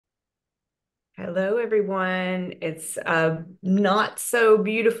Hello, everyone. It's a not so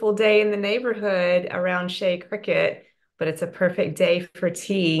beautiful day in the neighborhood around Shea Cricket, but it's a perfect day for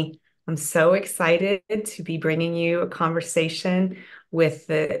tea. I'm so excited to be bringing you a conversation with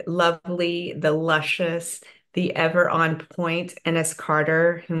the lovely, the luscious, the ever on point Ennis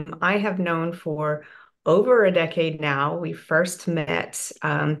Carter, whom I have known for over a decade now. We first met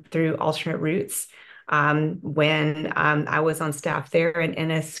through Alternate Roots when I was on staff there, and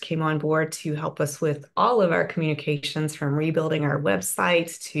Ennis came on board to help us with all of our communications from rebuilding our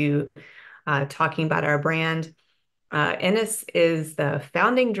website to talking about our brand. Ennis is the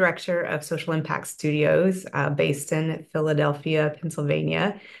founding director of Social Impact Studios based in Philadelphia,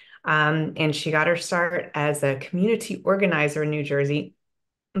 Pennsylvania. And she got her start as a community organizer in New Jersey.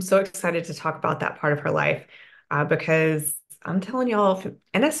 I'm so excited to talk about that part of her life because I'm telling y'all,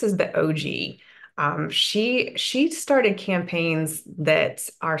 Ennis is the OG. She started campaigns that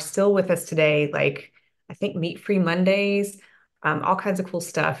are still with us today, like I think Meat Free Mondays, all kinds of cool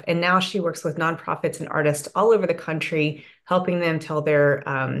stuff. And now she works with nonprofits and artists all over the country, helping them tell their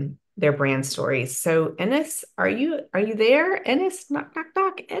brand stories. So Ennis, are you there? Ennis, knock knock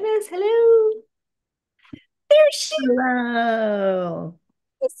knock. Ennis, hello. There she Hello.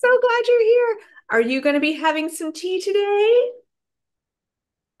 is. So glad you're here. Are you going to be having some tea today?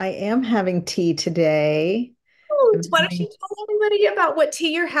 I am having tea today. Oh, I'm why don't you having tell everybody about what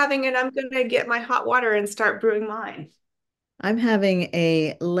tea you're having, and I'm going to get my hot water and start brewing mine. I'm having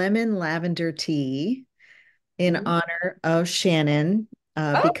a lemon lavender tea in Mm. honor of Shannon,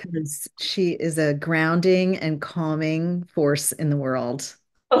 Oh, because she is a grounding and calming force in the world.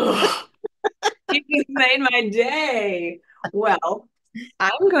 oh, you just made my day. Well,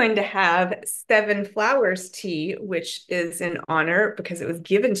 I'm going to have Seven Flowers tea, which is in honor because it was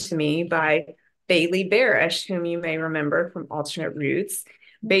given to me by Bailey Barish, whom you may remember from Alternate Roots.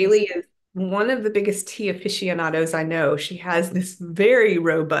 Yes. Bailey is one of the biggest tea aficionados I know. She has this very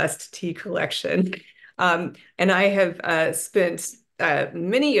robust tea collection. And I have spent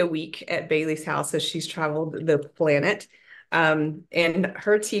many a week at Bailey's house as she's traveled the planet. And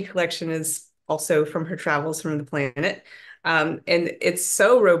her tea collection is also from her travels from the planet. And it's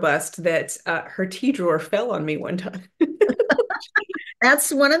so robust that her tea drawer fell on me one time.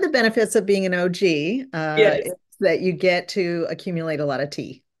 That's one of the benefits of being an OG, Yes, is that you get to accumulate a lot of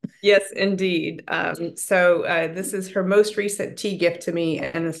tea. yes, indeed. So this is her most recent tea gift to me,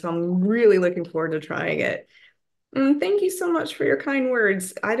 and so I'm really looking forward to trying it. Thank you so much for your kind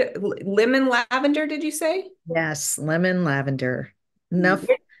words. Lemon lavender, did you say? Yes, lemon lavender. Enough,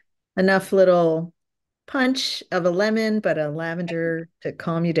 Nice. enough little punch of a lemon, but a lavender to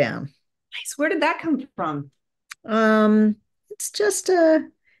calm you down. Where did that come from? It's just a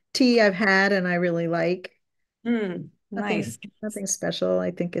tea I've had and I really like. Nothing, Nice. nothing special.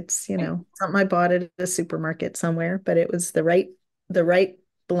 I think it's, something I bought at a supermarket somewhere, but it was the right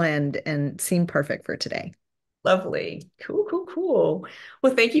blend and seemed perfect for today. Lovely. Cool, cool, cool.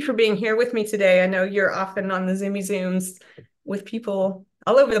 Well, thank you for being here with me today. I know you're often on the Zoomy Zooms with people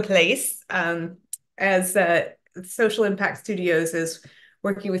all over the place. As Social Impact Studios is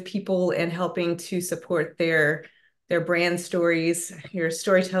working with people and helping to support their brand stories. You're a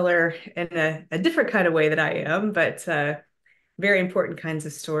storyteller in a different kind of way that I am, but very important kinds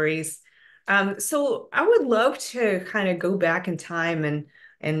of stories. So I would love to kind of go back in time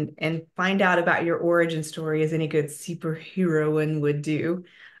and find out about your origin story as any good superheroine would do.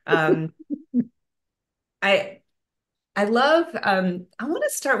 Um, I I love I want to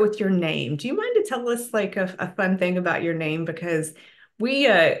start with your name. Do you mind to tell us like a fun thing about your name? Because we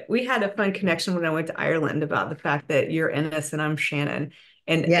had a fun connection when I went to Ireland about the fact that you're Ennis and I'm Shannon.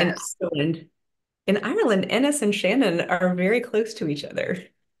 And Yes, in Ireland, Ennis and Shannon are very close to each other.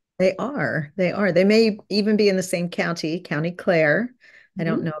 they are. They are. They may even be in the same county, County Clare. I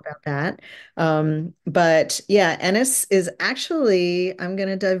don't Mhm. know about that. But yeah, Ennis is actually, I'm going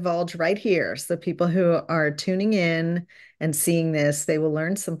to divulge right here. So people who are tuning in and seeing this, they will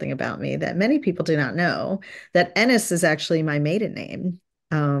learn something about me that many people do not know, that Ennis is actually my maiden name,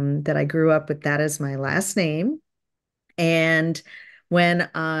 that I grew up with that as my last name. And when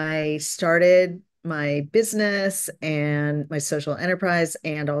I started my business and my social enterprise,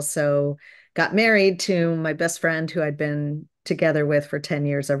 and also got married to my best friend who I'd been together with for 10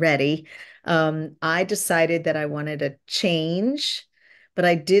 years already, I decided that I wanted a change, but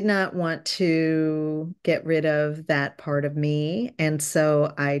I did not want to get rid of that part of me. And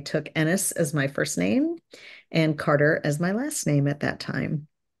so I took Ennis as my first name and Carter as my last name at that time.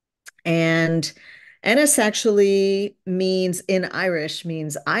 And Ennis actually means in Irish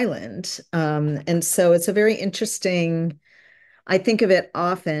means island. And so it's a very interesting I think of it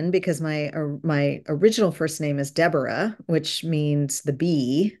often because my original first name is Deborah, which means the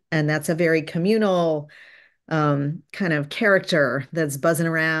bee, and that's a very communal kind of character that's buzzing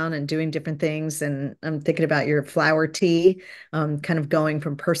around and doing different things. And I'm thinking about your flower tea, kind of going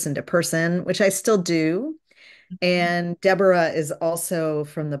from person to person, which I still do. And Deborah is also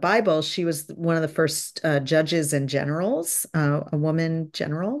from the Bible. She was one of the first judges and generals, a woman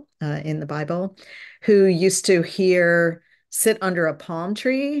general in the Bible, who used to sit under a palm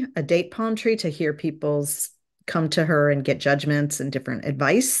tree, a date palm tree, to hear people's come to her and get judgments and different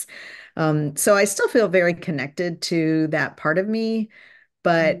advice. So I still feel very connected to that part of me,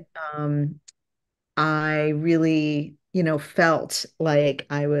 but I really, felt like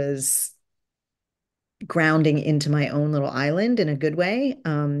I was grounding into my own little island in a good way,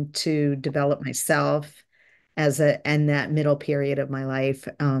 to develop myself in that middle period of my life,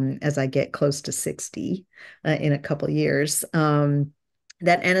 as I get close to 60 in a couple years, that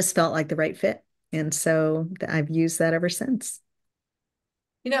Ennis felt like the right fit. And so I've used that ever since.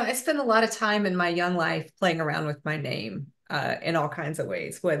 I spent a lot of time in my young life playing around with my name in all kinds of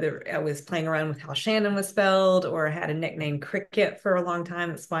ways, whether I was playing around with how Shannon was spelled or I had a nickname Cricket for a long time.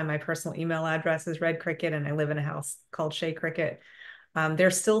 That's why my personal email address is Red Cricket, and I live in a house called Shea Cricket.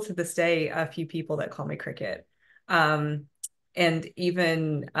 There's still to this day a few people that call me Cricket. Um, and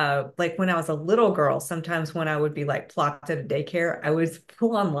even like when I was a little girl, sometimes when I would be like plopped at a daycare, I would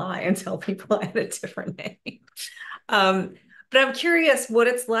full on lie and tell people I had a different name. Um, but I'm curious what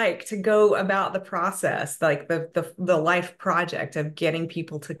it's like to go about the process, like the life project of getting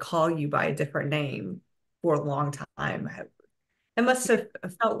people to call you by a different name for a long time. It must have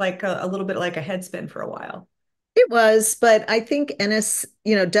felt like a little bit like a headspin for a while. It was, but I think Ennis,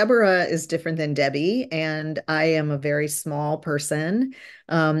 Deborah is different than Debbie, and I am a very small person.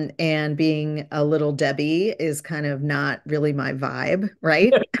 And being a little Debbie is kind of not really my vibe,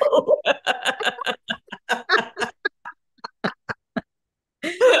 right? So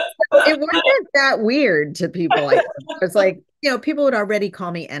it wasn't that weird to people. I think it's like, people would already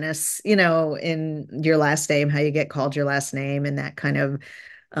call me Ennis, in your last name, how you get called your last name in that kind of,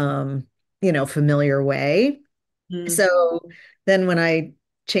 um, familiar way. Mm, So then when I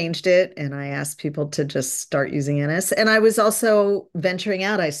changed it and I asked people to just start using Ennis, and I was also venturing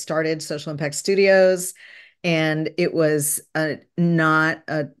out, I started Social Impact Studios, and it was not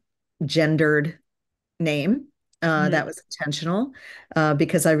a gendered name. mm, That was intentional,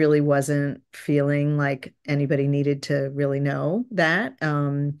 because I really wasn't feeling like anybody needed to really know that.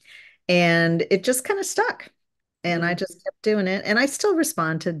 And it just kind of stuck. And I mm, just kept doing it. And I still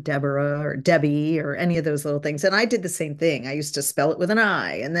respond to Deborah or Debbie or any of those little things. And I did the same thing. I used to spell it with an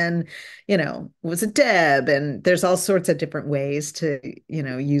I, and then, it was a Deb. And there's all sorts of different ways to,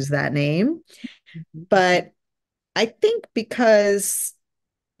 use that name. mm. But I think because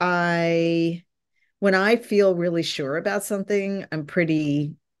I when I feel really sure about something,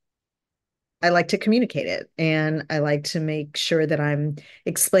 I like to communicate it, and I like to make sure that I'm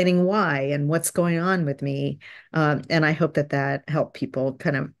explaining why and what's going on with me. And I hope that that helped people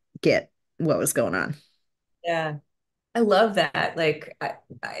kind of get what was going on. Yeah. I love that. Like,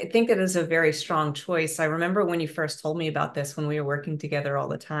 I think that is a very strong choice. I remember when you first told me about this when we were working together all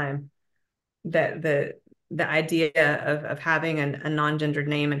the time, that the idea of having a non-gendered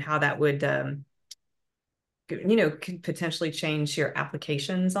name and how that would could potentially change your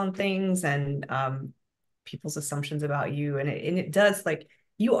applications on things and people's assumptions about you. And it does, like,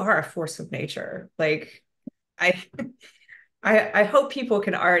 you are a force of nature. Like I I hope people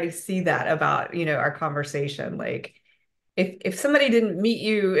can already see that about, our conversation. Like if somebody didn't meet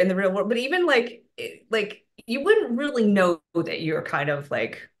you in the real world, but even like you wouldn't really know that you're kind of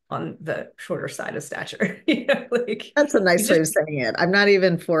like on the shorter side of stature. Like That's a you nice way just of saying it. I'm not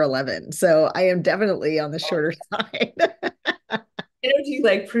even 4'11", so I am definitely on the shorter side. energy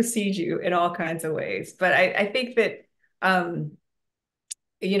like precede you in all kinds of ways. But I think that um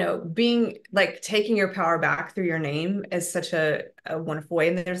being like taking your power back through your name is such a wonderful way.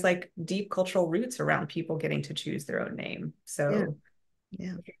 And there's like deep cultural roots around people getting to choose their own name. Yeah, So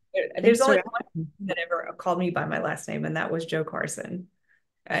yeah. there's Thanks only for one asking. that ever called me by my last name, and that was Joe Carson.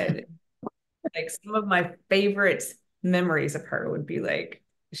 And like some of my favorite memories of her would be like,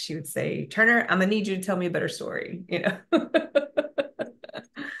 she would say, Turner, I'm gonna need you to tell me a better story.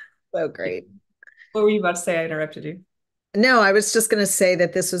 So great. What were you about to say? I interrupted you. No, I was just going to say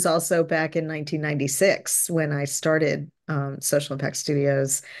that this was also back in 1996 when I started Social Impact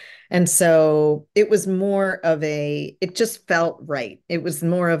Studios. And so it just felt right. It was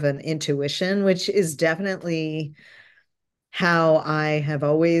more of an intuition, which is definitely how I have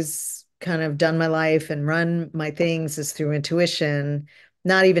always kind of done my life and run my things is through intuition,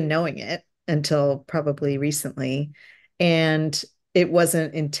 not even knowing it until probably recently. And it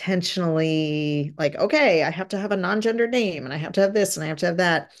wasn't intentionally like, okay, I have to have a non-gender name and I have to have this and I have to have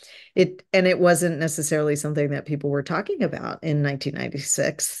that. It wasn't necessarily something that people were talking about in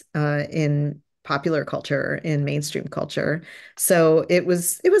 1996 in popular culture, in mainstream culture. So it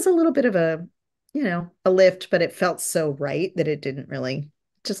was a little bit of a, a lift, but it felt so right that it didn't really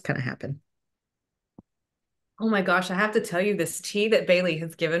just kind of happen. Oh my gosh, I have to tell you, this tea that Bailey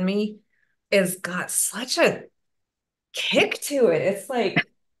has given me is got such a kick to it. It's like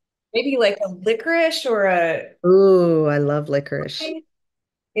maybe like a licorice or a, Ooh, I love licorice.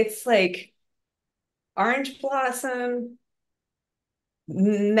 it's like orange blossom,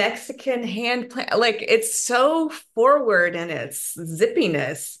 Mexican hand plant. Like it's so forward in its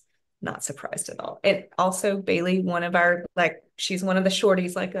zippiness. Not surprised at all. And also Bailey, one of our like she's one of the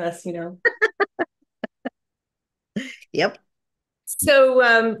shorties like us, you know. Yep.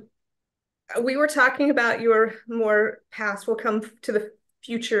 So we were talking about your more past. We'll come to the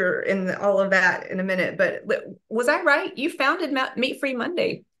future and all of that in a minute. But was I right? You founded Meat Free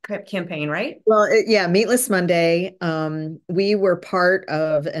Monday campaign, right? Well, yeah, Meatless Monday. We were part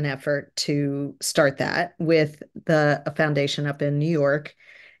of an effort to start that with a foundation up in New York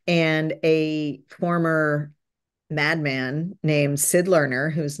and a former madman named Sid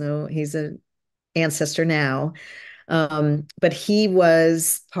Lerner, he's an ancestor now. But he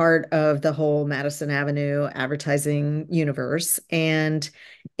was part of the whole Madison Avenue advertising universe. And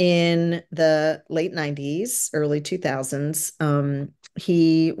in the late 90s, early 2000s,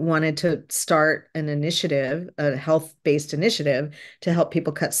 he wanted to start an initiative, a health-based initiative to help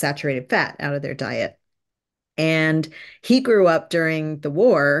people cut saturated fat out of their diet. And he grew up during the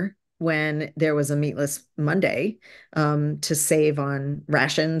war when there was a meatless Monday to save on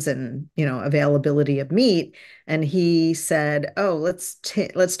rations and availability of meat. And he said, "Oh, let's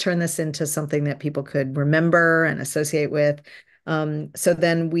turn this into something that people could remember and associate with." So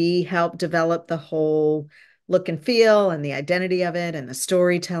then we helped develop the whole look and feel and the identity of it and the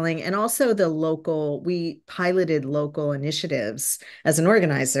storytelling and also we piloted local initiatives as an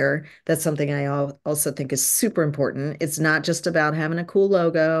organizer. That's something I also think is super important. It's not just about having a cool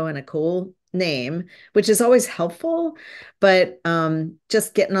logo and a cool name, which is always helpful, but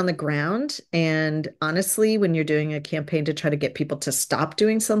just getting on the ground. And honestly, when you're doing a campaign to try to get people to stop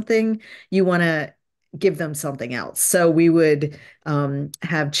doing something, you want to give them something else. So we would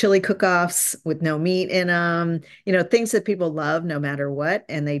have chili cook-offs with no meat in them, things that people love no matter what,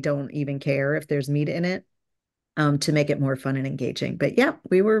 and they don't even care if there's meat in it, to make it more fun and engaging. But yeah,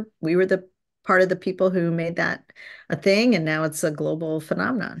 we were the part of the people who made that a thing, and now it's a global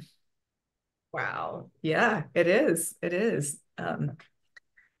phenomenon. Wow. Yeah, it is. It is.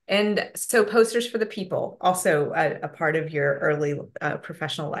 And so posters for the people, also a part of your early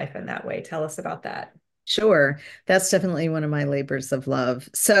professional life in that way. Tell us about that. Sure, that's definitely one of my labors of love.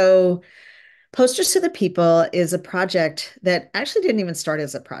 So, Posters to the People is a project that actually didn't even start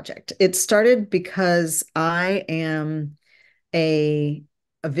as a project. It started because I am a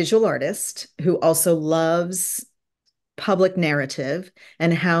a visual artist who also loves public narrative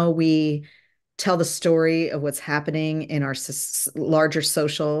and how we tell the story of what's happening in our larger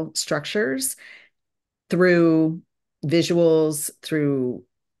social structures through visuals, through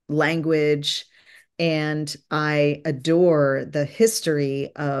language. And I adore the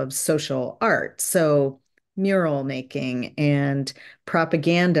history of social art. So, mural making and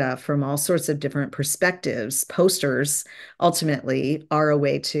propaganda from all sorts of different perspectives, posters ultimately are a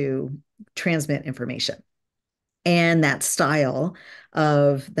way to transmit information. And that style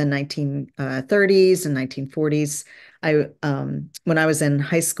of the 1930s and 1940s. When I was in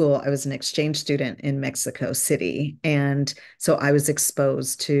high school, I was an exchange student in Mexico City, and so I was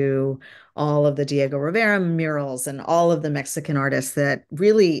exposed to all of the Diego Rivera murals and all of the Mexican artists that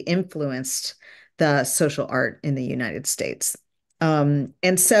really influenced the social art in the United States. And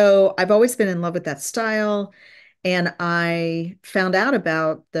so I've always been in love with that style. And I found out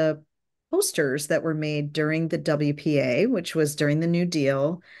about the posters that were made during the WPA, which was during the New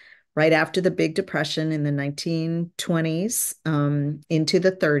Deal, right after the Big Depression in the 1920s into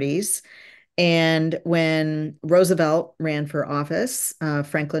the 30s. And when Roosevelt ran for office,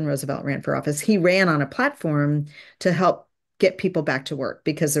 Franklin Roosevelt ran for office, he ran on a platform to help get people back to work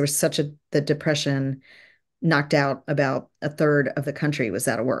because there was the Depression knocked out about a third of the country was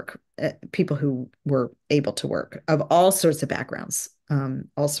out of work. People who were able to work of all sorts of backgrounds,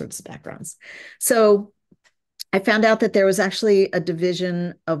 all sorts of backgrounds. So I found out that there was actually a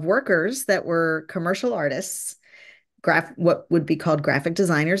division of workers that were commercial artists what would be called graphic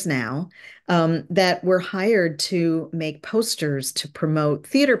designers now, that were hired to make posters to promote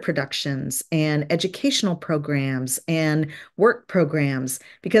theater productions and educational programs and work programs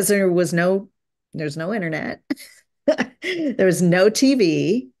because there's no internet. There was no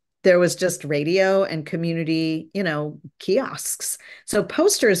TV. There was just radio and community, kiosks. So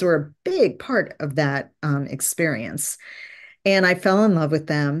posters were a big part of that experience. And I fell in love with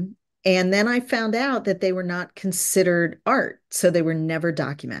them. And then I found out that they were not considered art, so they were never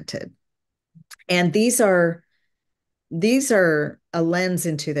documented. And these are a lens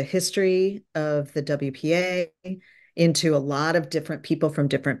into the history of the WPA, into a lot of different people from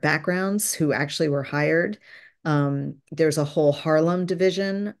different backgrounds who actually were hired. There's a whole Harlem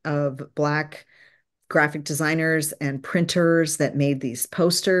division of Black graphic designers and printers that made these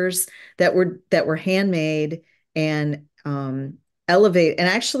posters that were handmade and elevate and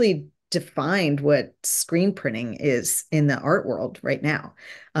actually defined what screen printing is in the art world right now.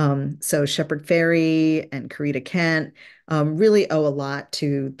 So Shepard Fairey and Corita Kent really owe a lot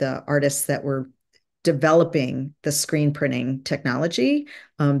to the artists that were developing the screen printing technology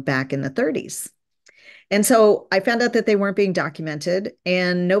back in the 30s. And so I found out that they weren't being documented,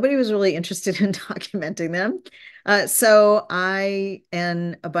 and nobody was really interested in documenting them. So I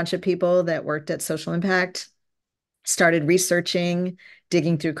and a bunch of people that worked at Social Impact started researching,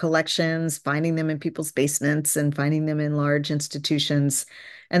 digging through collections, finding them in people's basements and finding them in large institutions.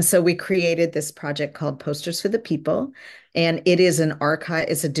 And so we created this project called Posters for the People. And it is an archive,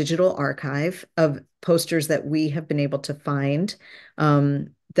 it's a digital archive of posters that we have been able to find.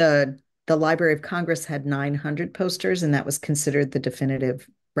 The Library of Congress had 900 posters, and that was considered the definitive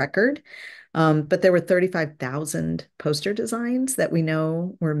record. But there were 35,000 poster designs that we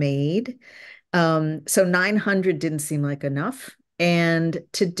know were made. So 900 didn't seem like enough. And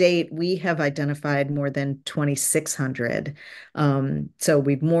to date, we have identified more than 2,600. So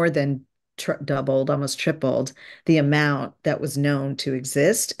we've more than doubled, almost tripled the amount that was known to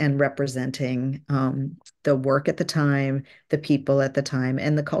exist and representing the work at the time, the people at the time,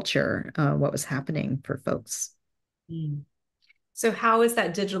 and the culture, what was happening for folks. Mm. So how is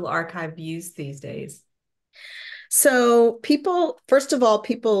that digital archive used these days? So people, first of all,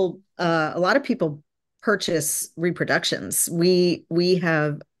 a lot of people purchase reproductions. We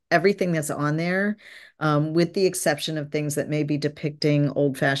have everything that's on there, with the exception of things that may be depicting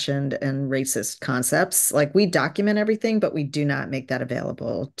old-fashioned and racist concepts. Like we document everything, but we do not make that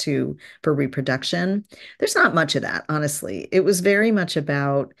available to for reproduction. There's not much of that, honestly. It was very much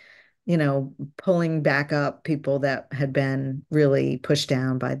about, pulling back up people that had been really pushed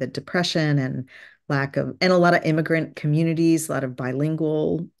down by the Depression and and a lot of immigrant communities, a lot of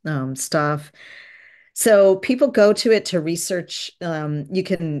bilingual stuff. So people go to it to research. You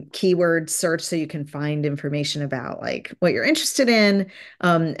can keyword search so you can find information about like what you're interested in.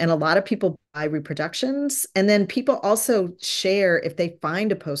 And a lot of people buy reproductions. And then people also share if they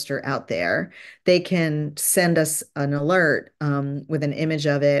find a poster out there, they can send us an alert with an image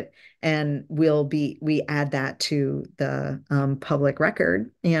of it. And we add that to the public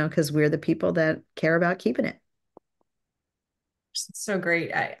record, because we're the people that care about keeping it. So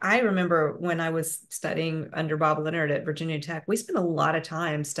great. I remember when I was studying under Bob Leonard at Virginia Tech, we spent a lot of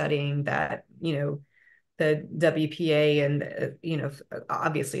time studying that, the WPA and,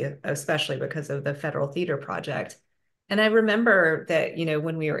 obviously, especially because of the Federal Theater Project. And I remember that,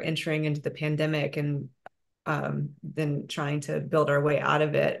 when we were entering into the pandemic and then trying to build our way out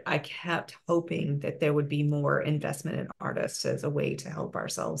of it, I kept hoping that there would be more investment in artists as a way to help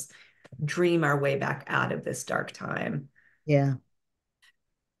ourselves dream our way back out of this dark time. Yeah.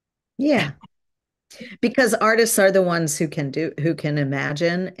 Yeah. Because artists are the ones who can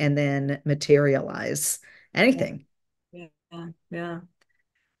imagine and then materialize Yeah, anything. yeah, yeah.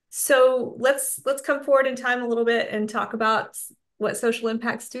 So let's come forward in time a little bit and talk about what Social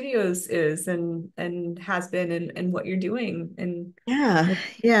Impact Studios is and has been and what you're doing and Yeah,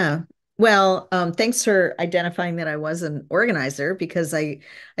 yeah. Well, thanks for identifying that I was an organizer because I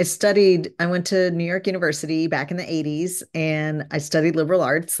went to New York University back in the 80s and I studied liberal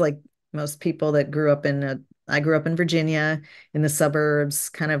arts like most people that I grew up in Virginia in the suburbs,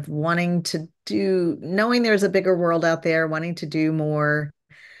 kind of knowing there's a bigger world out there, wanting to do more.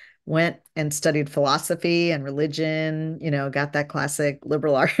 Went and studied philosophy and religion, got that classic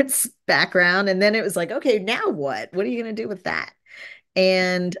liberal arts background. And then it was like, okay, now what? What are you going to do with that?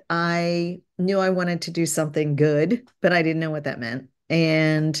 And I knew I wanted to do something good, but I didn't know what that meant.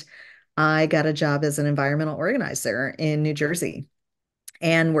 And I got a job as an environmental organizer in New Jersey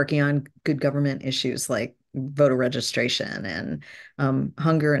and working on good government issues like voter registration and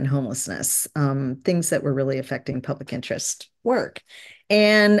hunger and homelessness, things that were really affecting public interest work.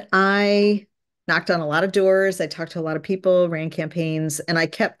 And I knocked on a lot of doors. I talked to a lot of people, ran campaigns, and I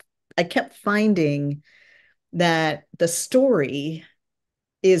kept finding that the story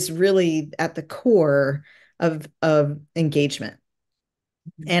is really at the core of engagement.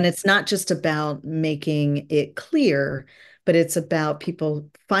 And it's not just about making it clear, but it's about people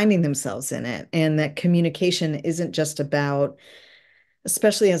finding themselves in it. And that communication isn't just about,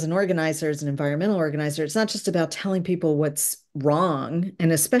 especially as an organizer, as an environmental organizer, it's not just about telling people what's wrong.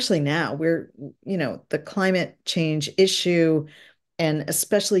 And especially now, the climate change issue, and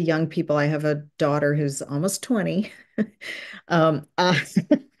especially young people. I have a daughter who's almost 20. um, uh,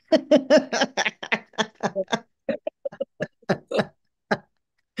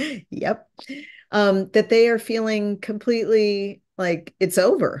 Yep. That they are feeling completely like it's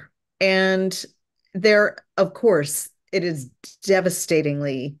over. And of course, it is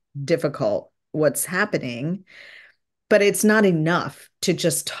devastatingly difficult what's happening, but it's not enough to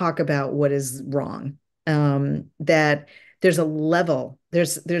just talk about what is wrong. That there's a level,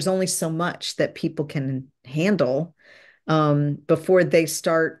 there's only so much that people can handle before they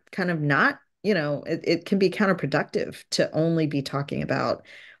start kind of not, it can be counterproductive to only be talking about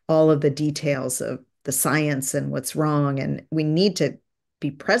all of the details of the science and what's wrong. And we need to be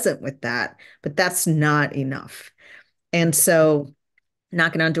present with that, but that's not enough. And so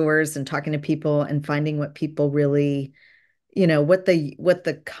knocking on doors and talking to people and finding what people really, what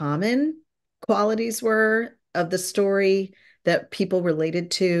the common qualities were of the story that people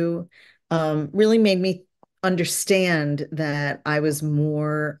related to, really made me understand that I was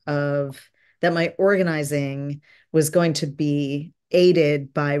more of that my organizing was going to be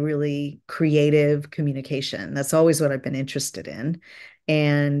aided by really creative communication. That's always what I've been interested in.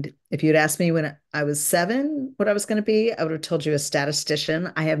 And if you'd asked me when I was 7 what I was going to be, I would have told you a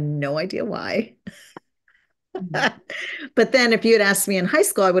statistician. I have no idea why. But then if you had asked me in high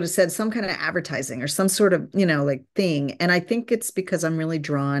school, I would have said some kind of advertising or some sort of, like thing. And I think it's because I'm really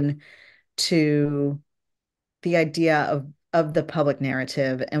drawn to the idea of the public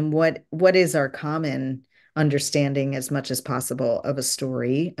narrative and what is our common understanding as much as possible of a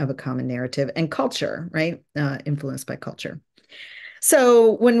story, of a common narrative and culture, right? Influenced by culture.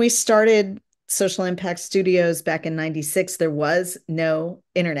 So when we started Social Impact Studios back in 96, there was no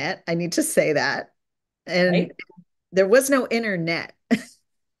internet. I need to say that. And Right? there was no internet.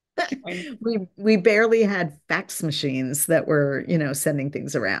 Right. We barely had fax machines that were, sending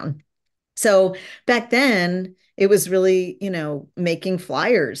things around. So back then, it was really, making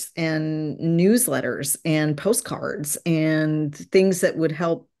flyers and newsletters and postcards and things that would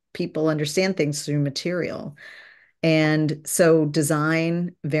help people understand things through material. And so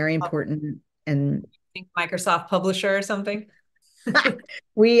design, very I important. And think Microsoft Publisher or something.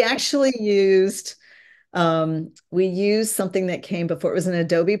 we actually used something that came before. It was an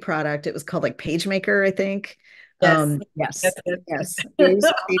Adobe product. It was called like PageMaker, I think. Yes. Yes, Yes, it yes. We is.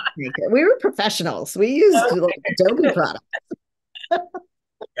 used PageMaker. We were professionals. We used like Adobe product.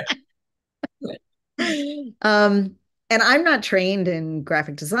 Um, and I'm not trained in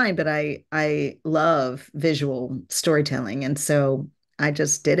graphic design, but I love visual storytelling. And so I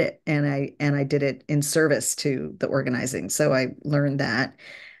just did it and I did it in service to the organizing. So I learned that.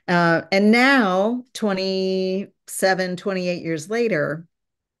 And now, 27, 28 years later,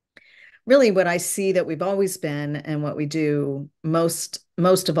 really what I see that we've always been and what we do most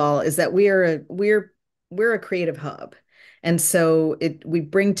of all is that we're a creative hub. And so we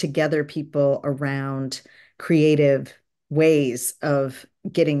bring together people around creative ways of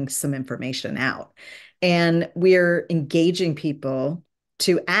getting some information out. And we're engaging people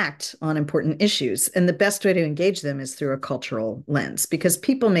to act on important issues. And the best way to engage them is through a cultural lens because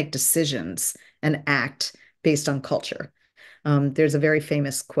people make decisions and act based on culture. There's a very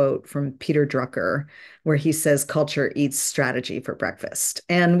famous quote from Peter Drucker where he says, culture eats strategy for breakfast.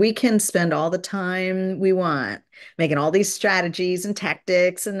 And we can spend all the time we want making all these strategies and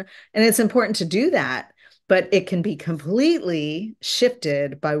tactics, and it's important to do that. But it can be completely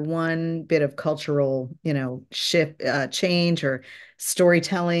shifted by one bit of cultural, change or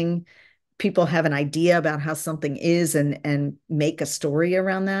storytelling. People have an idea about how something is and make a story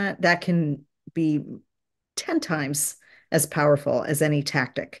around that. That can be 10 times as powerful as any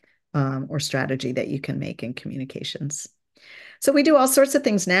tactic or strategy that you can make in communications. So we do all sorts of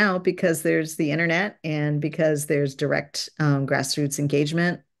things now because there's the internet and because there's direct grassroots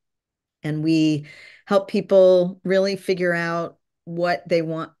engagement. And we help people really figure out what they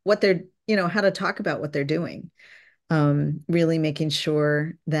want, what they're, how to talk about what they're doing. Really making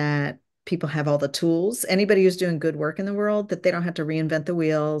sure that people have all the tools, anybody who's doing good work in the world, that they don't have to reinvent the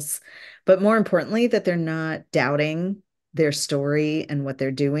wheels, but more importantly, that they're not doubting their story and what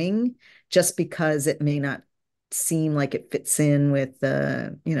they're doing just because it may not seem like it fits in with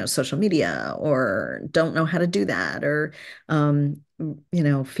the, social media, or don't know how to do that, or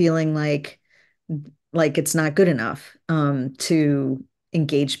feeling like it's not good enough to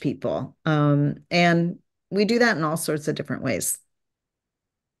engage people. And we do that in all sorts of different ways.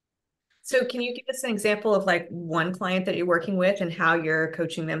 So can you give us an example of like one client that you're working with and how you're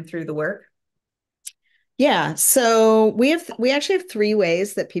coaching them through the work? Yeah, so we actually have three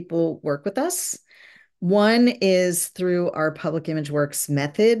ways that people work with us. One is through our public image works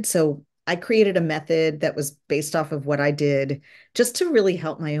method. So I created a method that was based off of what I did just to really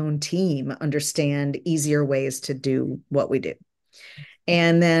help my own team understand easier ways to do what we do.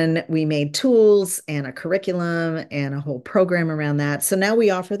 And then we made tools and a curriculum and a whole program around that. So now we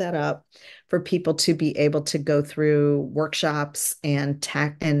offer that up for people to be able to go through workshops and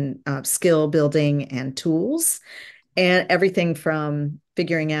skill building and tools, and everything from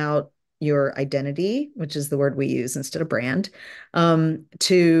figuring out your identity, which is the word we use instead of brand,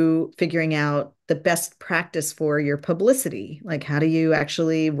 to figuring out the best practice for your publicity. Like, how do you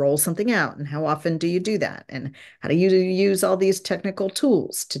actually roll something out? And how often do you do that? And how do you use all these technical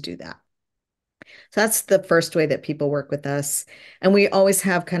tools to do that? So that's the first way that people work with us. And we always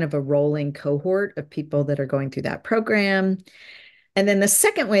have kind of a rolling cohort of people that are going through that program. And then the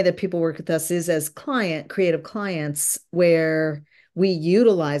second way that people work with us is as creative clients, where we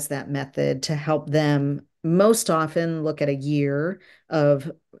utilize that method to help them most often look at a year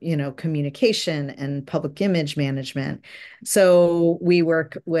of, communication and public image management. So we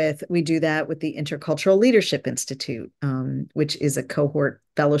do that with the Intercultural Leadership Institute, which is a cohort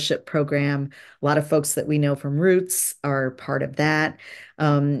fellowship program. A lot of folks that we know from Roots are part of that.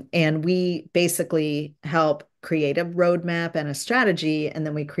 And we basically help create a roadmap and a strategy, and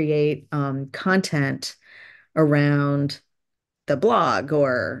then we create content around the blog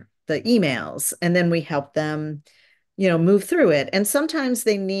or the emails, and then we help them, move through it. And sometimes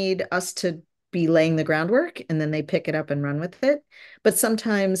they need us to be laying the groundwork, and then they pick it up and run with it. But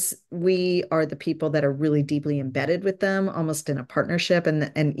sometimes we are the people that are really deeply embedded with them, almost in a partnership,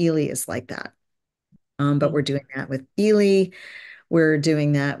 and Ely is like that. But we're doing that with Ely. We're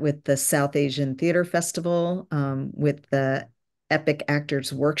doing that with the South Asian Theater Festival, with the Epic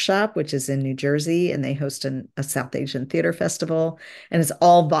Actors Workshop, which is in New Jersey, and they host a South Asian Theater Festival. And it's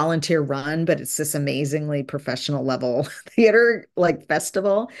all volunteer run, but it's this amazingly professional level theater like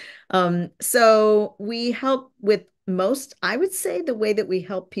festival. So we help with most, I would say the way that we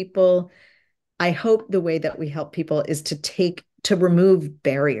help people, I hope the way that we help people is to remove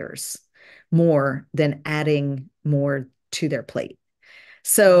barriers more than adding more to their plate.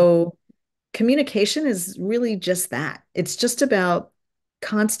 So communication is really just that. It's just about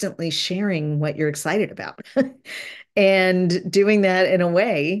constantly sharing what you're excited about and doing that in a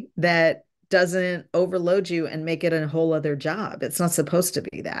way that doesn't overload you and make it a whole other job. It's not supposed to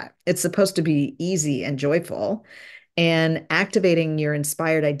be that. It's supposed to be easy and joyful, and activating your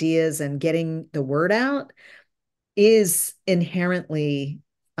inspired ideas and getting the word out is inherently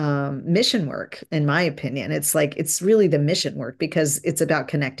mission work, in my opinion. It's really the mission work because it's about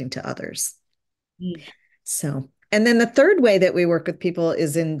connecting to others. Mm. So, and then the third way that we work with people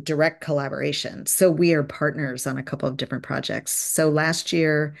is in direct collaboration. So we are partners on a couple of different projects. So last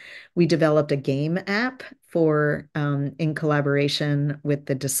year we developed a game app for in collaboration with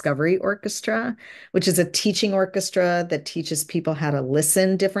the Discovery Orchestra, which is a teaching orchestra that teaches people how to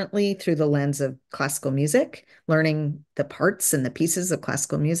listen differently through the lens of classical music, learning the parts and the pieces of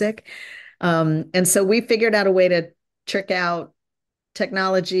classical music. And so we figured out a way to trick out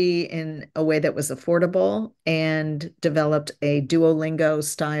technology in a way that was affordable and developed a Duolingo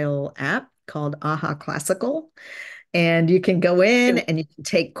style app called Aha Classical. And you can go in and you can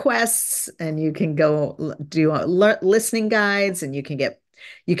take quests, and you can go do listening guides, and you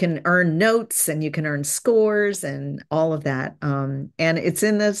can earn notes, and you can earn scores and all of that. And it's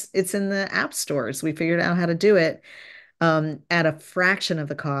in the app stores. We figured out how to do it at a fraction of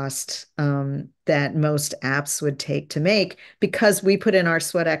the cost that most apps would take to make, because we put in our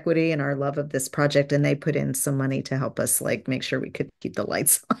sweat equity and our love of this project, and they put in some money to help us like make sure we could keep the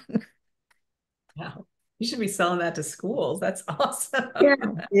lights on. Wow. You should be selling that to schools. That's Yeah,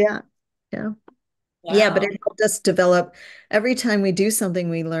 awesome. yeah, yeah. Yeah, but Wow. it helped us develop. Every time we do something,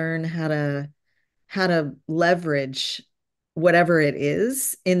 we learn how to leverage whatever it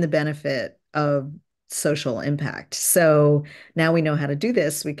is in the benefit of social impact. So now we know how to do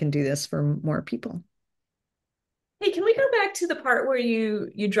this. We can do this for more people. Hey, can we go back back to the part where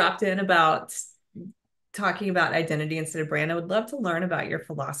you dropped in about talking about identity instead of brand. I would love to learn about your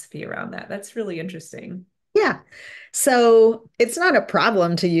philosophy around that. That's really interesting. Yeah. So it's not a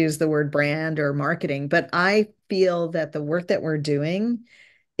problem to use the word brand or marketing, but I feel that the work that we're doing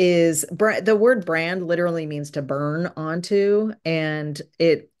is the word brand literally means to burn onto, and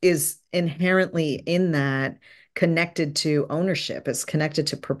it is inherently in that connected to ownership. It's connected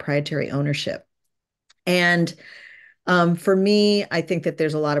to proprietary ownership. And for me, I think that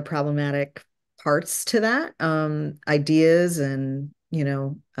there's a lot of problematic parts to that, ideas and,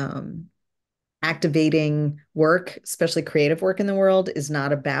 activating work, especially creative work in the world, is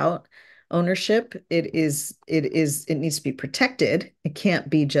not about ownership. It needs to be protected. It can't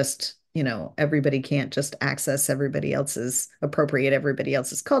be just, everybody can't just access appropriate everybody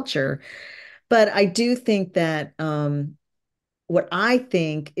else's culture. But I do think that what I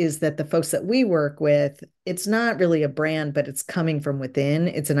think is that the folks that we work with, it's not really a brand, but it's coming from within.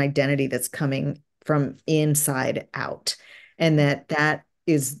 It's an identity that's coming from inside out. And that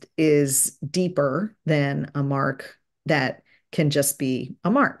is deeper than a mark that can just be a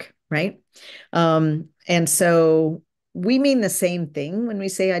mark, right? And so we mean the same thing when we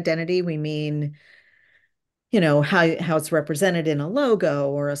say identity. We mean how it's represented in a logo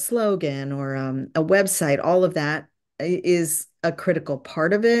or a slogan or a website. All of that is a critical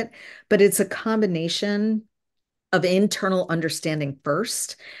part of it, but it's a combination of internal understanding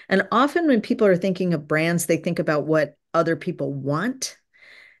first. And often when people are thinking of brands, they think about what other people want,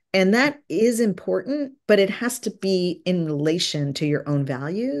 and that is important, but it has to be in relation to your own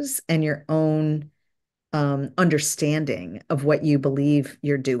values and your own understanding of what you believe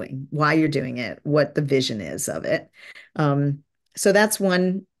you're doing, why you're doing it, what the vision is of it. Um, so that's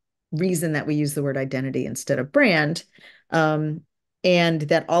one reason that we use the word identity instead of brand. And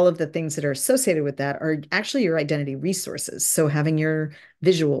that all of the things that are associated with that are actually your identity resources. So having your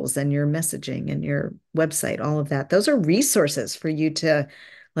visuals and your messaging and your website, all of that, those are resources for you to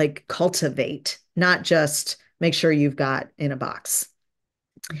like cultivate, not just make sure you've got in a box.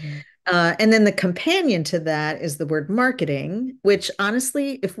 Mhm. And then the companion to that is the word marketing, which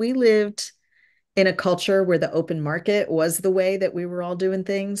honestly, if we lived in a culture where the open market was the way that we were all doing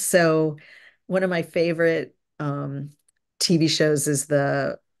things. So, one of my favorite TV shows is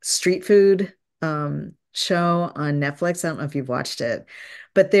the street food show on Netflix. I don't know if you've watched it,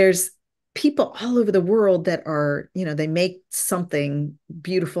 but there's people all over the world that are, they make something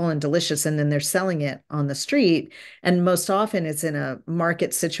beautiful and delicious and then they're selling it on the street. And most often it's in a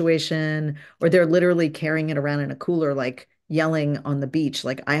market situation or they're literally carrying it around in a cooler, like yelling on the beach,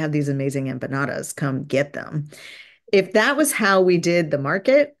 like, I have these amazing empanadas, come get them. If that was how we did the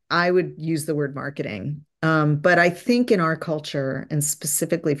market, I would use the word marketing. But I think in our culture, and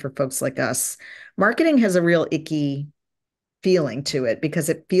specifically for folks like us, marketing has a real icky feeling to it because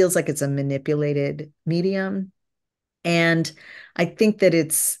it feels like it's a manipulated medium. And I think that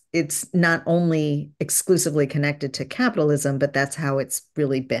it's not only exclusively connected to capitalism, but that's how it's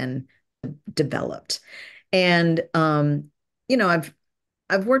really been developed. And I've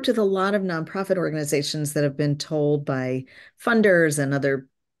worked with a lot of nonprofit organizations that have been told by funders and other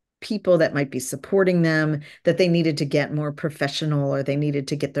people that might be supporting them that they needed to get more professional or they needed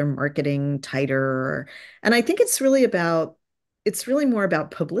to get their marketing tighter. And I think it's really more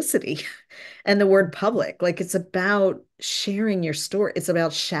about publicity and the word public. Like it's about sharing your story. It's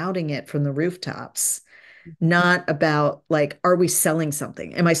about shouting it from the rooftops, not about like, are we selling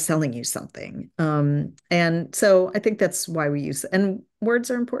something? Am I selling you something? And so I think that's why we use, and words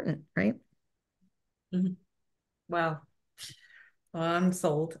are important, right? Mhm. Wow. Well, I'm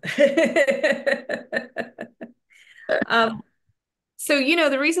sold. Um, so,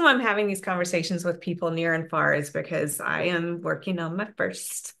 the reason why I'm having these conversations with people near and far is because I am working on my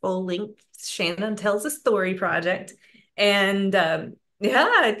first full length Shannon Tells a Story project. And yeah,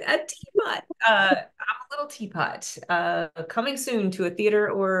 a teapot. I'm a little teapot coming soon to a theater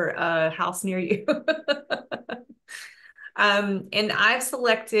or a house near you. And I've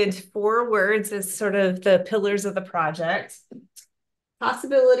selected four words as sort of the pillars of the project: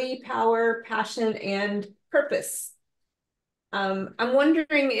 possibility, power, passion, and purpose. I'm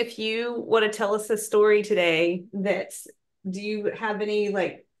wondering if you want to tell us a story today that do you have any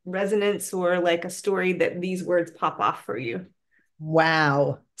like resonance or like a story that these words pop off for you?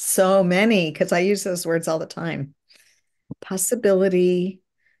 Wow. So many, because I use those words all the time. Possibility,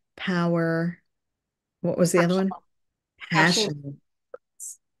 power. What was the other one? Passion. Passion,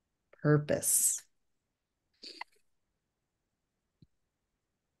 purpose.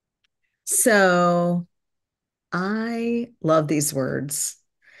 So I love these words.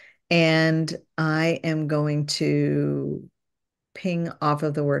 And I am going to ping off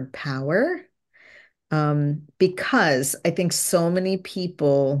of the word power, because I think so many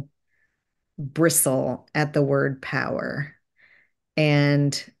people bristle at the word power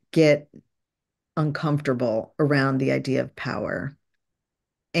and get uncomfortable around the idea of power.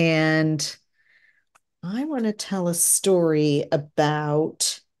 And I want to tell a story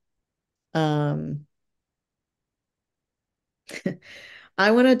about um,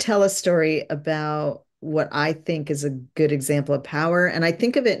 I want to tell a story about what I think is a good example of power. And I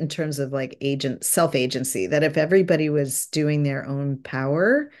think of it in terms of like self-agency, that if everybody was doing their own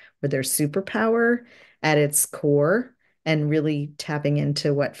power or their superpower at its core and really tapping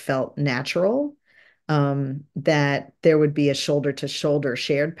into what felt natural, that there would be a shoulder to shoulder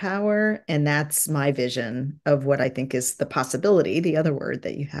shared power. And that's my vision of what I think is the possibility, the other word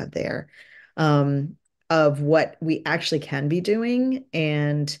that you have there. Um, of what we actually can be doing.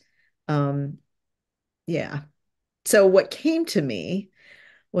 And um, yeah. So what came to me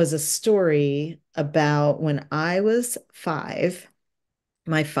was a story about when I was 5.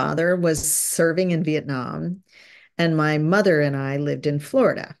 My father was serving in Vietnam, and my mother and I lived in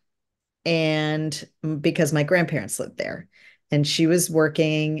Florida. And because my grandparents lived there, and she was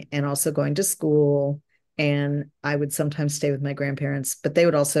working and also going to school. And I would sometimes stay with my grandparents, but they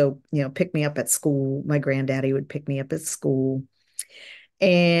would also, pick me up at school. My granddaddy would pick me up at school.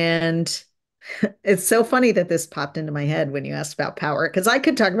 And it's so funny that this popped into my head when you asked about power, because I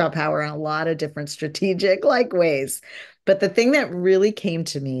could talk about power in a lot of different strategic like ways. But the thing that really came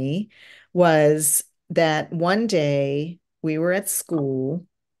to me was that one day we were at school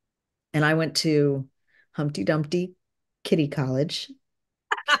and I went to Humpty Dumpty Kitty College,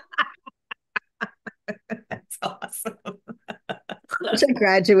 That's awesome. which I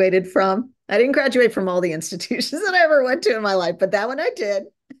graduated from. I didn't graduate from all the institutions that I ever went to in my life, but that one I did,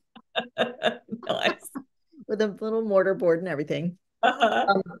 Nice. with a little mortar board and everything. Uh-huh.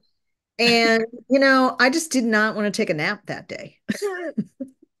 Um, and, I just did not want to take a nap that day.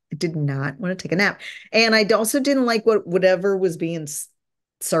 I did not want to take a nap. And I also didn't like whatever was being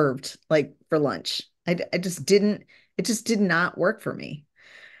served like for lunch. I just didn't, it just did not work for me.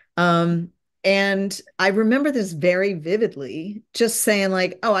 Um, and I remember this very vividly, just saying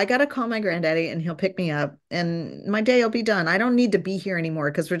like, oh, I got to call my granddaddy and he'll pick me up and my day will be done. I don't need to be here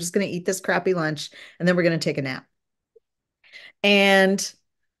anymore because we're just going to eat this crappy lunch and then we're going to take a nap. And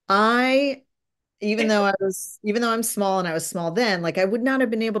I even though I'm small and I was small then, like I would not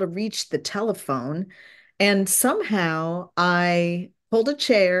have been able to reach the telephone. And somehow I pulled a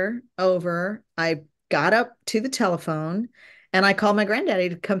chair over, I got up to the telephone, and I called my granddaddy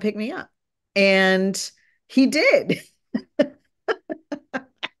to come pick me up. And he did. I'm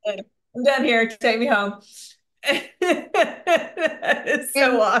done here. Take me home. That is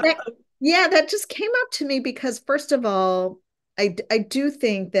so And awesome. yeah, that just came up to me because, first of all, I do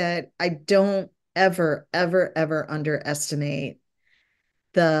think that I don't ever, ever, ever underestimate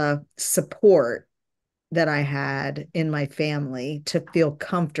the support that I had in my family to feel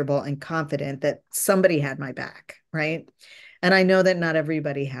comfortable and confident that somebody had my back, right? And I know that not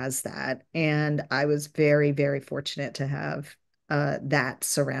everybody has that. And I was very, very fortunate to have that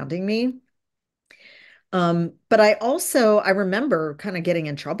surrounding me. But I remember kind of getting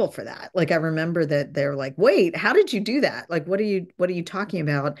in trouble for that. Like I remember that they're like, wait, how did you do that? Like, what are you talking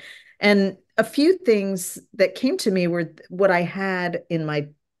about? And a few things that came to me were what I had in my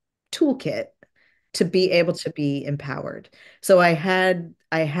toolkit to be able to be empowered. So I had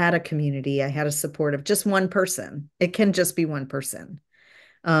a community, I had a support of just one person. It can just be one person.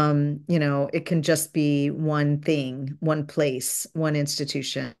 It can just be one thing, one place, one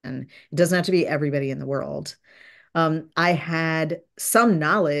institution. It doesn't have to be everybody in the world. I had some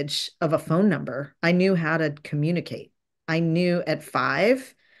knowledge of a phone number. I knew how to communicate. I knew at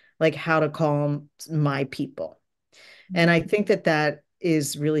 5, like how to call my people. And I think that that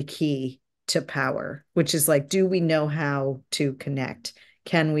is really key to power, which is like, do we know how to connect?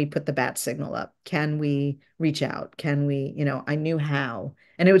 Can we put the bat signal up? Can we reach out? Can we, I knew how.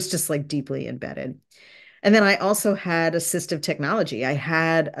 And it was just like deeply embedded. And then I also had assistive technology. I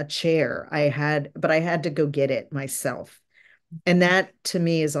had a chair. But I had to go get it myself. And that to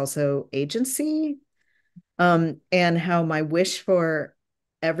me is also agency. And how my wish for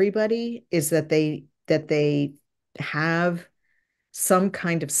everybody is that they have some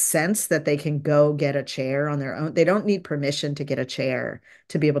kind of sense that they can go get a chair on their own. They don't need permission to get a chair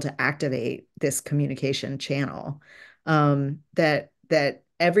to be able to activate this communication channel. That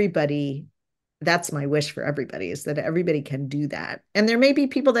everybody, that's my wish for everybody, is that everybody can do that. And there may be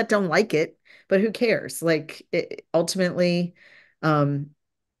people that don't like it, but who cares? Like ultimately, um,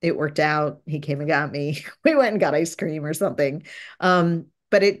 it worked out. He came and got me. We went and got ice cream or something.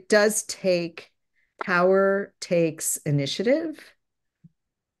 But it does take power takes initiative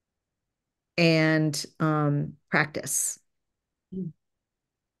and practice.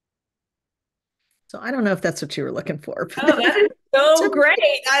 So I don't know if that's what you were looking for, but Oh, that is that's so great.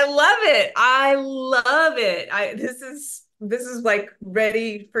 I love it. I love it. This is like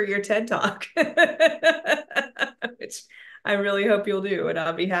ready for your TED Talk. Which I really hope you'll do, and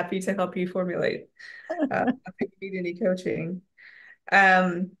I'll be happy to help you formulate if you need any coaching.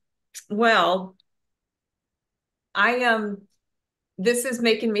 Um, well, I this is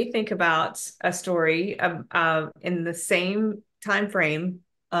making me think about a story in the same time frame.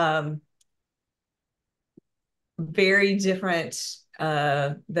 Very different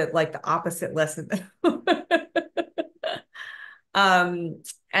that like the opposite lesson. um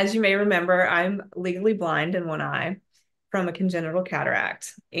as you may remember, I'm legally blind in one eye from a congenital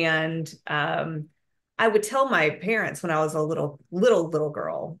cataract, and I would tell my parents when I was a little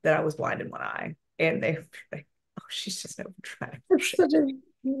girl that I was blind in one eye, and they like, oh, she's just no dramatic bullshit. such a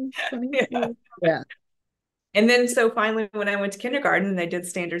funny Yeah. story. Yeah. And then so finally, when I went to kindergarten, they did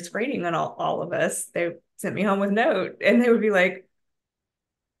standard grading on all of us. They sent me home with a note, and they would be like,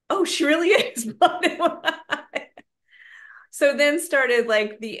 "Oh, she really is blind in one eye." So then started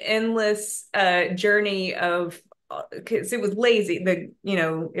like the endless journey of because it was lazy.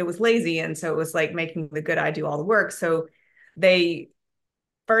 It was lazy, and so it was like making the good eye do all the work. So they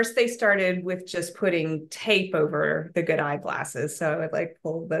they started with just putting tape over the good eyeglasses. So I would like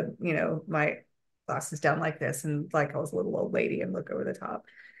pull my glasses down like this, and like I was a little old lady and look over the top.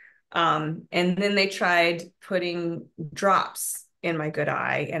 And then they tried putting drops in my good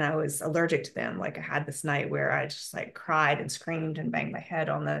eye, and I was allergic to them. Like I had this night where I just like cried and screamed and banged my head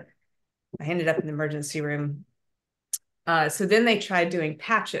on the. I ended up in the emergency room. So then they tried doing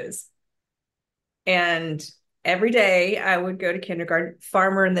patches, and every day I would go to kindergarten.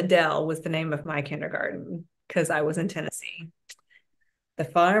 Farmer in the Dell was the name of my kindergarten because I was in Tennessee. The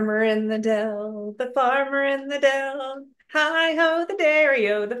farmer in the dell, the farmer in the dell, hi ho the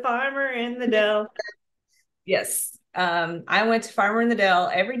dairy-o, the farmer in the dell. Yes. I went to Farmer in the Dell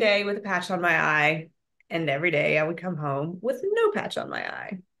every day with a patch on my eye, and every day I would come home with no patch on my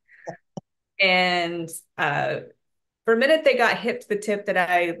eye. And for a minute, they got hip to the tip that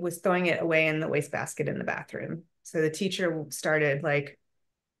I was throwing it away in the wastebasket in the bathroom. So the teacher started like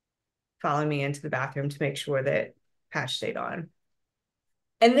following me into the bathroom to make sure that patch stayed on.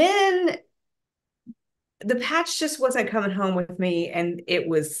 And then the patch just wasn't coming home with me, and it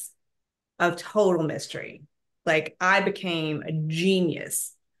was a total mystery. Like I became a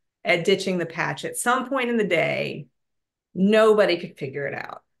genius at ditching the patch at some point in the day. Nobody could figure it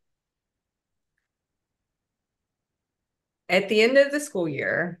out. At the end of the school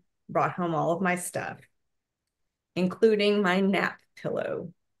year, brought home all of my stuff, including my nap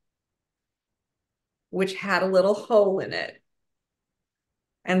pillow, which had a little hole in it.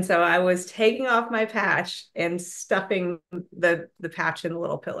 And so I was taking off my patch and stuffing the patch in the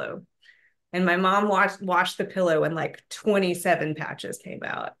little pillow. And my mom washed the pillow, and like 27 patches came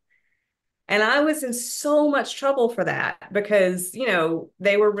out. And I was in so much trouble for that because,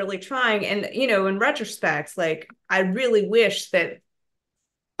 they were really trying. And, in retrospect, like I really wish that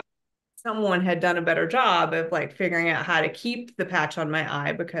someone had done a better job of like figuring out how to keep the patch on my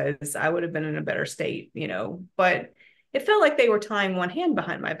eye, because I would have been in a better state. But it felt like they were tying one hand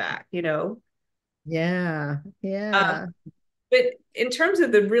behind my back. Yeah. Uh, Yeah. but in terms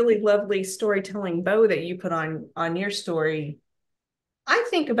of the really lovely storytelling bow that you put on your story, I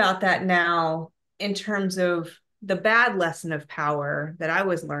think about that now in terms of the bad lesson of power that I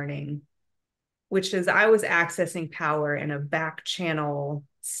was learning, which is I was accessing power in a back channel,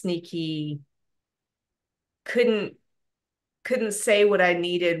 sneaky, couldn't couldn't say what I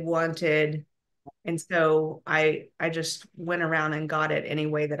needed, wanted, and so I just went around and got it any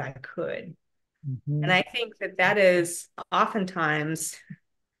way that I could. And Mhm. I think that that is oftentimes,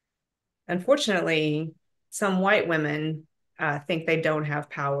 unfortunately, some white women think they don't have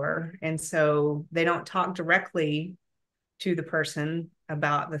power, and so they don't talk directly to the person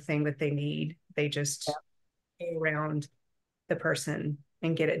about the thing that they need. They just go around the person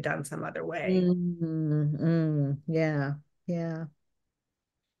and get it done some other way. Yeah. Yeah.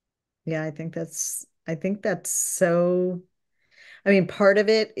 Yeah. I think that's so, I mean, part of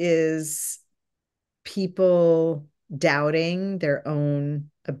it is people doubting their own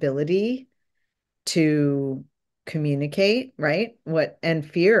ability to communicate, right? And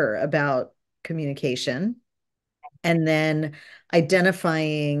fear about communication, and then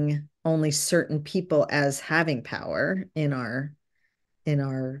identifying only certain people as having power in our in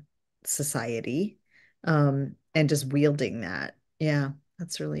our society, and just wielding that. Yeah,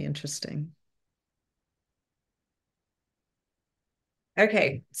 that's really interesting.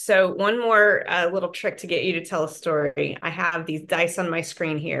 Okay, so one more little trick to get you to tell a story. I have these dice on my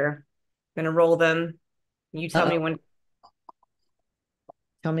screen here. I'm gonna roll them. You tell me Uh-oh. when.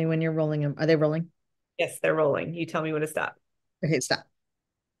 Tell me when you're rolling them. Are they rolling? Yes, they're rolling. You tell me when to stop. Okay, stop.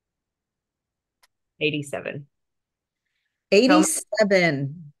 87. Tell me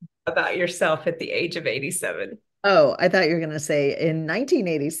 87. about yourself at the age of 87. Oh, I thought you were going to say in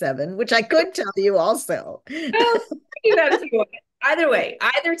 1987, which I could tell you also. Well, do that if you want. Either way,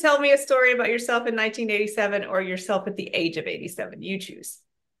 either tell me a story about yourself in 1987 or yourself at the age of 87. You choose.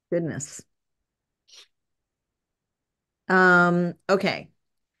 Goodness. Okay.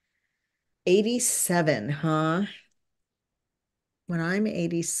 87, huh? When I'm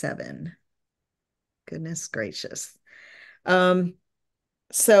 87, goodness gracious. Um,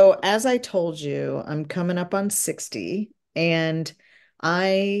 so as I told you, I'm coming up on 60, and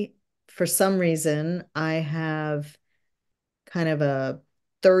I, for some reason, I have kind of a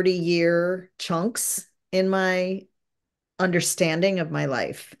 30-year chunks in my understanding of my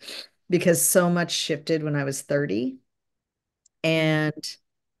life because so much shifted when I was 30. Mm. And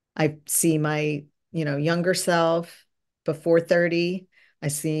I see my, younger self before 30. I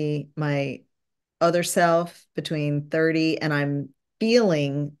see my other self between 30, and I'm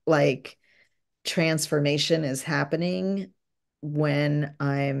feeling like transformation is happening when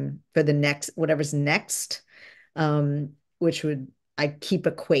I'm for the next, whatever's next, which would I keep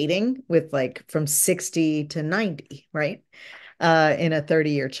equating with like from 60 to 90, right? In a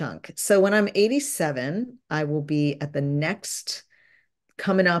 30-year chunk. So when I'm 87, I will be at the next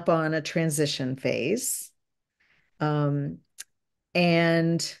coming up on a transition phase. Um,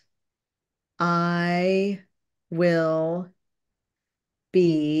 and I will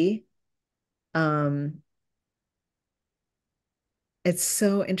be, um, it's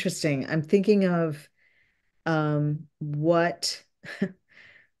so interesting. I'm thinking of what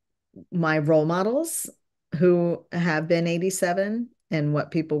my role models who have been 87 and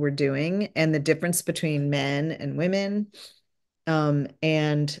what people were doing and the difference between men and women.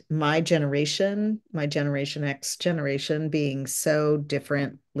 And my Generation X generation being so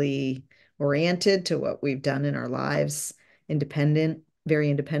differently oriented to what we've done in our lives, independent, very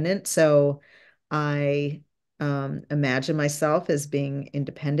independent. So I imagine myself as being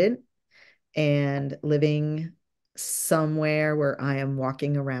independent and living somewhere where I am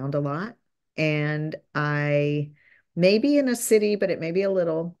walking around a lot. And I may be in a city, but it may be a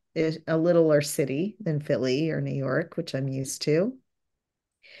littler city than Philly or New York, which I'm used to.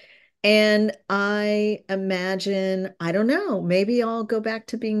 And I imagine, I don't know, maybe I'll go back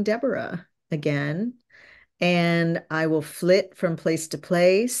to being Deborah again, and I will flit from place to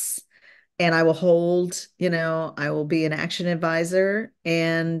place, and I will hold, I will be an action advisor,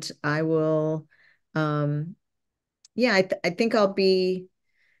 and I will, um, yeah, I think I'll be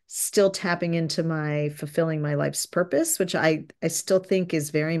still tapping into my fulfilling my life's purpose, which I still think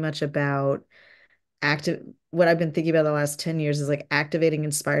is very much about active. What I've been thinking about the last 10 years is like activating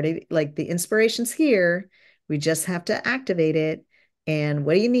inspired, like the inspiration's here. We just have to activate it. And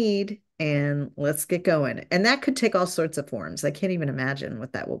what do you need? And let's get going. And that could take all sorts of forms. I can't even imagine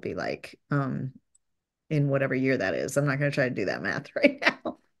what that will be like in whatever year that is. I'm not going to try to do that math right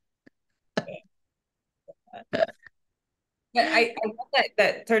now. But I love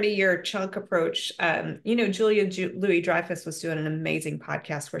that 30-year chunk approach. Julia Louis-Dreyfus was doing an amazing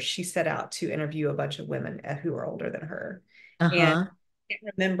podcast where she set out to interview a bunch of women who were older than her. And Uh-huh. I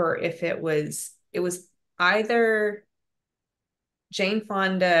can't remember if it was either Jane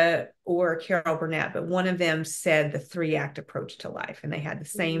Fonda or Carol Burnett, but one of them said the 3-act approach to life, and they had the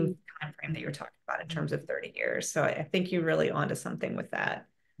same time frame that you're talking about in terms of 30 years. So I think you're really onto something with that.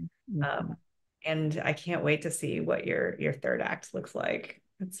 Um, and I can't wait to see what your third act looks like.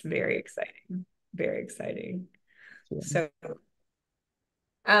 It's very exciting. Very exciting. So,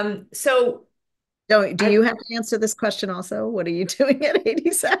 so Do I you have to answer this question also? What are you doing at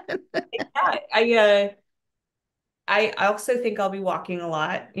 87? yeah, I also think I'll be walking a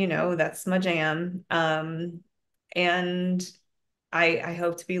lot. That's my jam. And I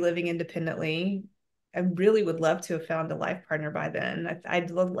hope to be living independently. I really would love to have found a life partner by then. I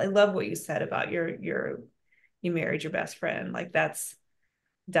love what you said about you married your best friend. Like that's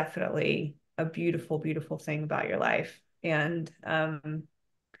definitely a beautiful, beautiful thing about your life. And I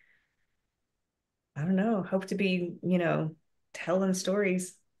don't know, hope to be, telling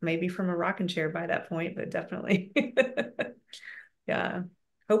stories maybe from a rocking chair by that point, but definitely yeah.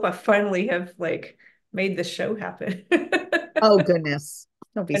 Hope I finally have like made the show happen. Oh, goodness.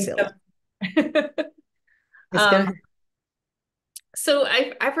 Don't be And silly. so, It's um, gonna so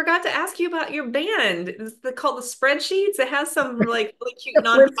I forgot to ask you about your band. It's called the Spreadsheets. It has some like really cute the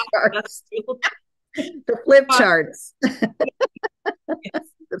flip nonprofit stuff charts. too. The flip charts. Yes.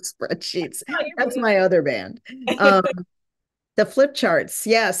 The spreadsheets. Oh, your That's my other band. Um, band. the flip charts.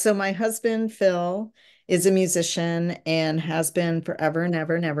 Yeah. So my husband, Phil, is a musician and has been forever and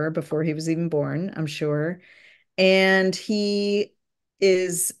ever and ever before he was even born, I'm sure. And he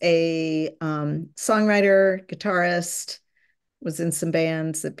is a songwriter, guitarist, was in some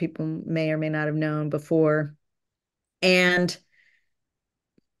bands that people may or may not have known before. And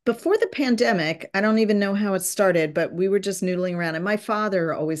before the pandemic, I don't even know how it started, but we were just noodling around. And my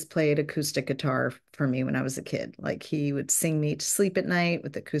father always played acoustic guitar for me when I was a kid. Like he would sing me to sleep at night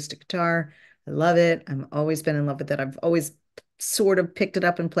with acoustic guitar. I love it. I've always been in love with it. I've always sort of picked it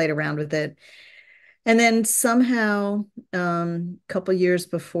up and played around with it. And then somehow, a couple years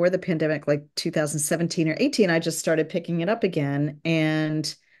before the pandemic, like 2017 or 18, I just started picking it up again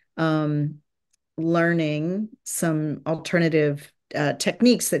and um, learning some alternative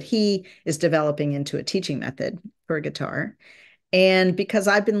techniques that he is developing into a teaching method for guitar. And because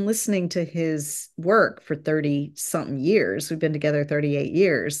I've been listening to his work for 30 something years, we've been together 38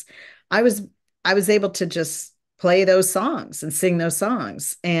 years, I was I was able to just play those songs and sing those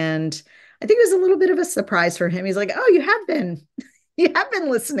songs. And I think it was a little bit of a surprise for him. He's like, "Oh, you have been you have been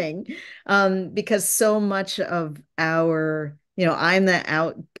listening." Because so much of our,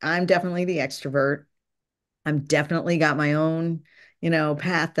 I'm definitely the extrovert. I'm definitely got my own,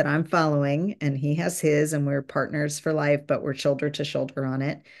 path that I'm following, and he has his, and we're partners for life, but we're shoulder to shoulder on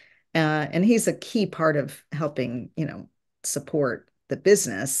it. And he's a key part of helping, support the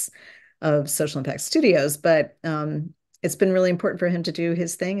business of Social Impact Studios. But it's been really important for him to do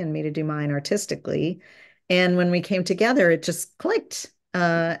his thing and me to do mine artistically. And when we came together, it just clicked.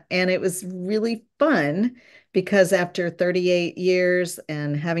 And it was really fun because after 38 years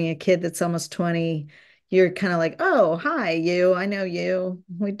and having a kid that's almost 20, you're kind of like, oh, hi, you. I know you.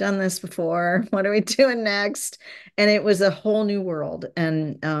 We've done this before. What are we doing next? And it was a whole new world.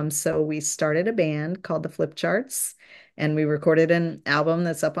 And so we started a band called the Flip Charts, and we recorded an album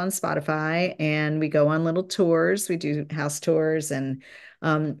that's up on Spotify. And we go on little tours. We do house tours. And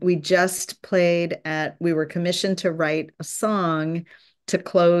we were commissioned to write a song to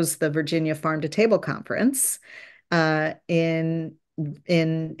close the Virginia Farm to Table Conference in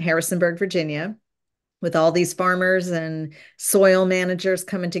Harrisonburg, Virginia, with all these farmers and soil managers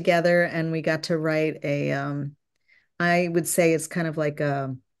coming together. And we got to write I would say it's kind of like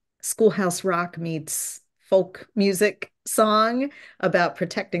a schoolhouse rock meets folk music song about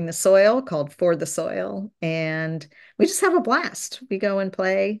protecting the soil called For the Soil. And we just have a blast. We go and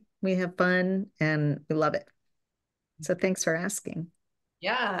play, we have fun, and we love it. So thanks for asking.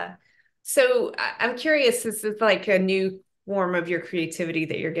 Yeah. So I'm curious, this is like a new form of your creativity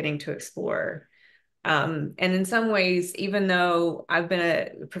that you're getting to explore. And in some ways, even though I've been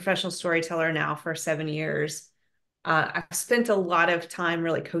a professional storyteller now for 7 years, I've spent a lot of time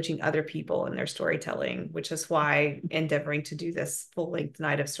really coaching other people in their storytelling, which is why endeavoring to do this full-length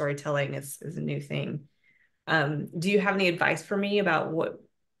night of storytelling is a new thing. Do you have any advice for me about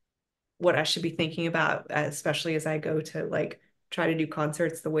what I should be thinking about, especially as I go to like try to do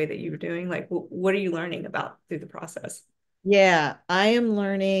concerts the way that you were doing? Like, what are you learning about through the process? Yeah, I am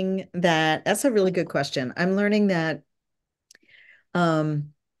learning that that's a really good question. I'm learning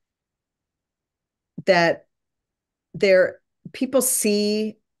um that there people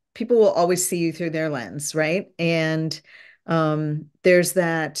see people will always see you through their lens, right? And there's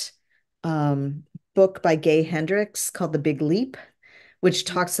that um book by Gay Hendricks called The Big Leap, which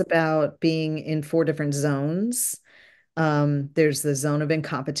talks about being in four different zones. There's the zone of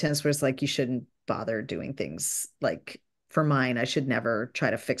incompetence where it's like you shouldn't bother doing things like for mine, I should never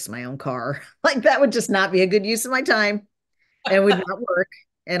try to fix my own car. Like that would just not be a good use of my time and would not work.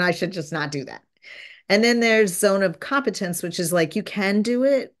 And I should just not do that. And then there's zone of competence, which is like you can do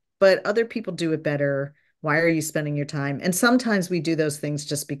it, but other people do it better. Why are you spending your time? And sometimes we do those things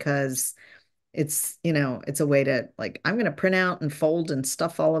just because it's a way to like, I'm going to print out and fold and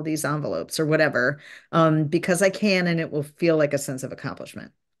stuff all of these envelopes or whatever, because I can, and it will feel like a sense of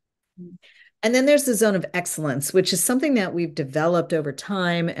accomplishment. And then there's the zone of excellence, which is something that we've developed over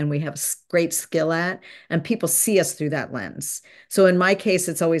time and we have great skill at, and people see us through that lens. So in my case,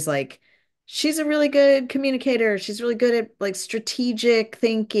 it's always like, she's a really good communicator. She's really good at like strategic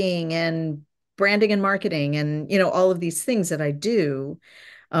thinking and branding and marketing and, all of these things that I do.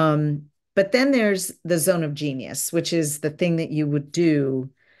 But then there's the zone of genius, which is the thing that you would do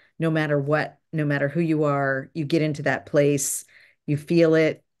no matter what, no matter who you are, you get into that place, you feel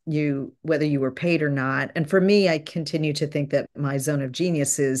it, you whether you were paid or not. And for me, I continue to think that my zone of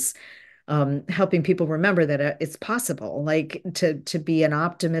genius is helping people remember that it's possible, like to be an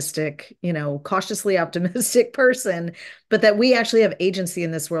optimistic, cautiously optimistic person, but that we actually have agency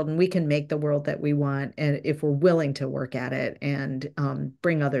in this world and we can make the world that we want, and if we're willing to work at it and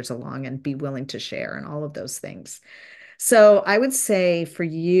bring others along and be willing to share and all of those things. So I would say for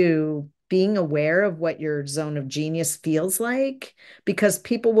you, being aware of what your zone of genius feels like, because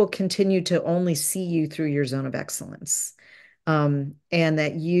people will continue to only see you through your zone of excellence. And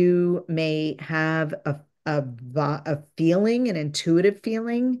that you may have a feeling, an intuitive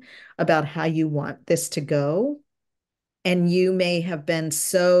feeling about how you want this to go. And you may have been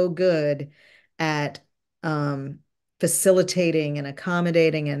so good at um, facilitating and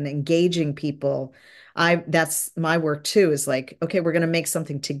accommodating and engaging people. That's my work too, is like, okay, we're going to make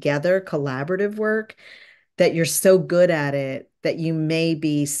something together, collaborative work, that you're so good at it that you may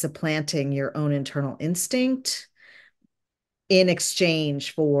be supplanting your own internal instinct in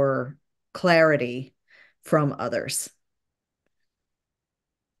exchange for clarity from others.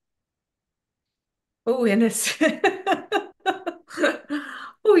 Oh, Ennis.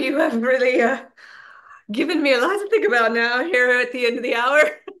 Oh, you have really given me a lot to think about now here at the end of the hour.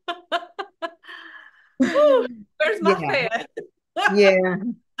 Oh, where's my Yeah. fan? Yeah.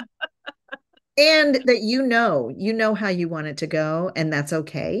 And that you know how you want it to go, and that's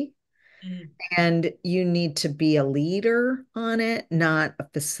okay. Mm, And you need to be a leader on it, not a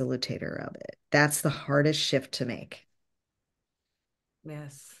facilitator of it. That's the hardest shift to make.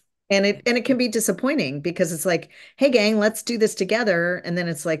 yes. And it Yes. and it can be disappointing because it's like, hey gang, let's do this together. And then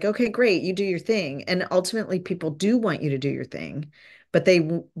it's like, okay, great, you do your thing. And ultimately people do want you to do your thing, but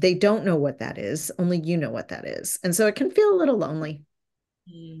they don't know what that is. Only you know what that is. And so it can feel a little lonely.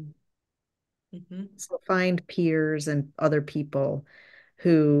 Mm, mhm. So find peers and other people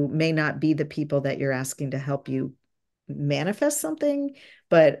who may not be the people that you're asking to help you manifest something,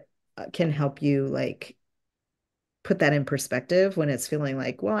 but can help you like put that in perspective when it's feeling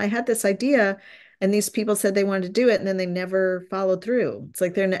like, well, I had this idea and these people said they wanted to do it and then they never followed through. It's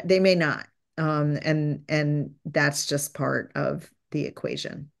like they may not. And that's just part of the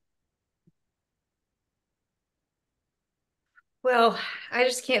equation. Well, I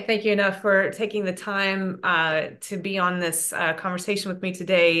just can't thank you enough for taking the time to be on this conversation with me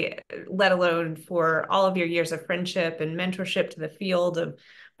today, let alone for all of your years of friendship and mentorship to the field of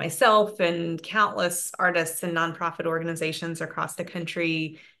myself and countless artists and nonprofit organizations across the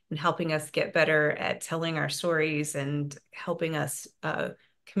country, and helping us get better at telling our stories and helping us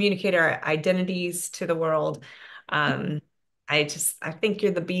communicate our identities to the world. Um, I think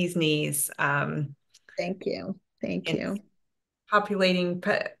you're the bee's knees. Thank you. Thank And you.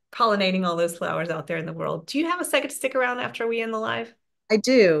 pollinating all those flowers out there in the world. Do you have a second to stick around after we end the live? I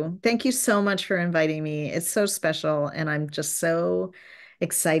do. Thank you so much for inviting me. It's so special, and I'm just so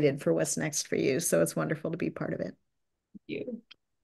excited for what's next for you. So it's wonderful to be part of it. You.